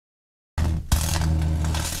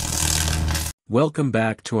Welcome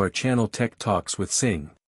back to our channel Tech Talks with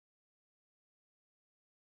Singh.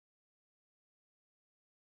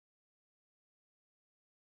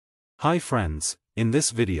 Hi friends, in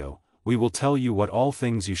this video, we will tell you what all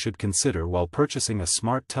things you should consider while purchasing a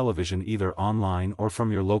smart television either online or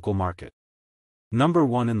from your local market. Number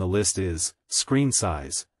 1 in the list is screen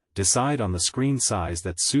size. Decide on the screen size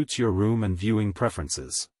that suits your room and viewing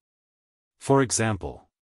preferences. For example,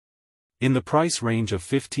 in the price range of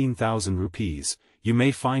 15,000 rupees, you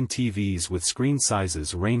may find TVs with screen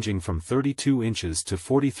sizes ranging from 32 inches to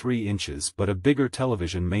 43 inches, but a bigger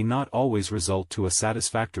television may not always result to a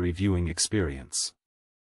satisfactory viewing experience.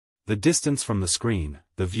 The distance from the screen,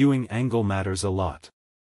 the viewing angle matters a lot.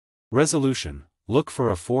 Resolution. Look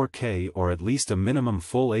for a 4K or at least a minimum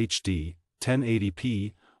Full HD,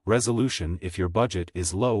 1080p, resolution if your budget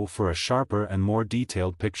is low for a sharper and more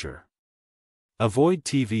detailed picture. Avoid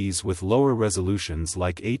TVs with lower resolutions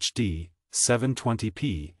like HD,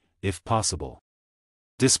 720p, if possible.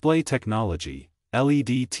 Display technology.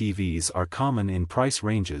 LED TVs are common in price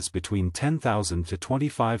ranges between 10,000 to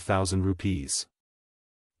 25,000 rupees.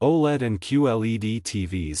 OLED and QLED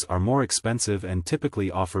TVs are more expensive and typically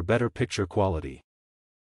offer better picture quality.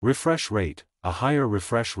 Refresh rate. A higher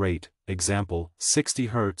refresh rate, example, 60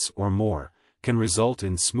 Hz or more, can result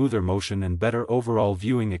in smoother motion and better overall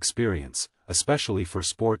viewing experience, especially for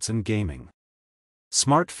sports and gaming.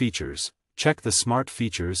 Smart features. Check the smart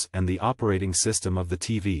features and the operating system of the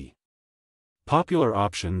TV. Popular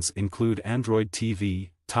options include Android TV,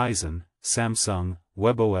 Tizen, Samsung,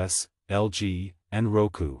 WebOS, LG, and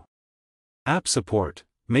Roku. App support.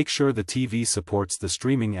 Make sure the TV supports the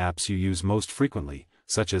streaming apps you use most frequently,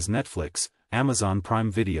 such as Netflix, Amazon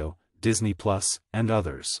Prime Video, Disney+, and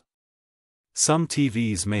others. Some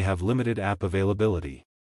TVs may have limited app availability.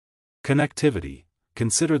 Connectivity.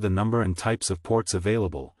 Consider the number and types of ports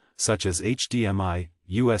available, such as HDMI,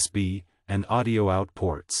 USB, and audio out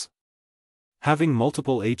ports. Having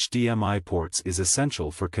multiple HDMI ports is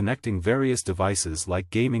essential for connecting various devices like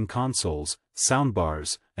gaming consoles,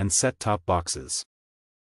 soundbars, and set-top boxes.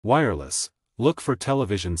 Wireless. Look for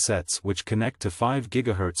television sets which connect to 5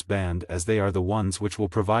 GHz band, as they are the ones which will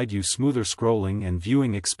provide you smoother scrolling and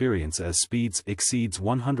viewing experience as speeds exceeds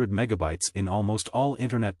 100 megabytes in almost all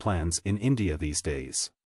internet plans in India these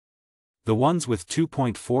days. The ones with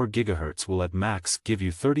 2.4 GHz will at max give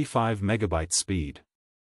you 35 megabyte speed.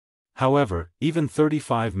 However, even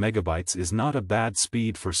 35 megabytes is not a bad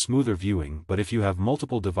speed for smoother viewing, but if you have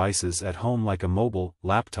multiple devices at home like a mobile,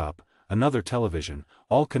 laptop, another television,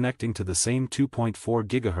 all connecting to the same 2.4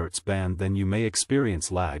 GHz band, then you may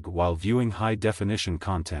experience lag while viewing high-definition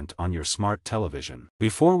content on your smart television.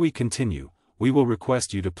 Before we continue, we will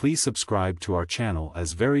request you to please subscribe to our channel,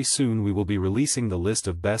 as very soon we will be releasing the list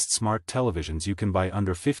of best smart televisions you can buy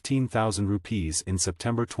under 15,000 rupees in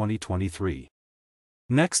September 2023.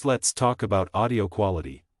 Next, let's talk about audio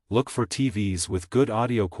quality. Look for TVs with good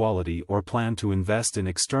audio quality or plan to invest in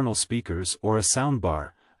external speakers or a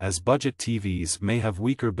soundbar, as budget TVs may have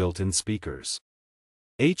weaker built-in speakers.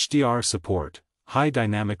 HDR support. High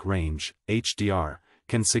dynamic range, HDR,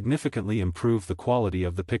 can significantly improve the quality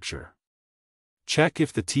of the picture. Check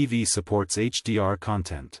if the TV supports HDR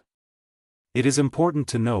content. It is important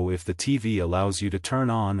to know if the TV allows you to turn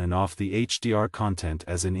on and off the HDR content,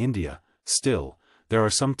 as in India. Still, there are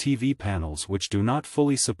some TV panels which do not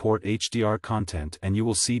fully support HDR content, and you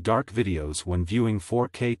will see dark videos when viewing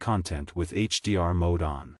 4K content with HDR mode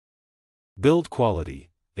on. Build quality.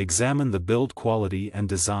 Examine the build quality and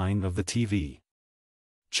design of the TV.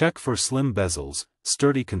 Check for slim bezels,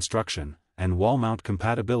 sturdy construction, and wall mount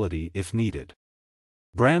compatibility if needed.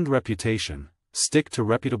 Brand reputation. Stick to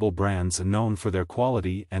reputable brands known for their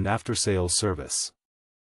quality and after-sales service.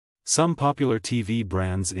 Some popular TV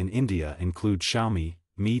brands in India include Xiaomi,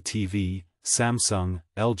 Mi TV, Samsung,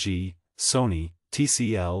 LG, Sony,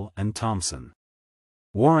 TCL, and Thomson.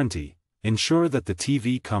 Warranty. Ensure that the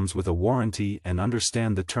TV comes with a warranty and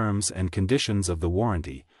understand the terms and conditions of the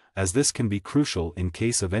warranty, as this can be crucial in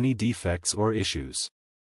case of any defects or issues.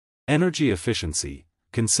 Energy efficiency.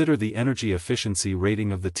 Consider the energy efficiency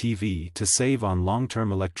rating of the TV to save on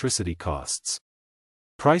long-term electricity costs.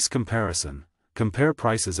 Price comparison. Compare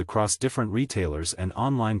prices across different retailers and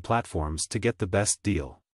online platforms to get the best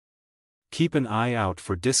deal. Keep an eye out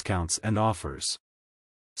for discounts and offers.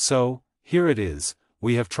 So, here it is.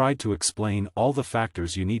 We have tried to explain all the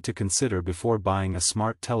factors you need to consider before buying a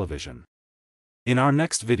smart television. In our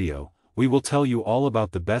next video, we will tell you all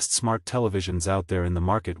about the best smart televisions out there in the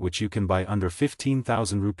market which you can buy under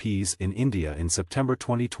 15,000 rupees in India in September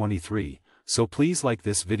 2023, so please like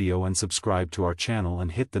this video and subscribe to our channel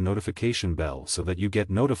and hit the notification bell so that you get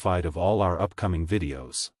notified of all our upcoming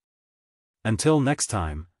videos. Until next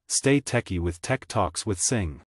time, stay techy with Tech Talks with Sing.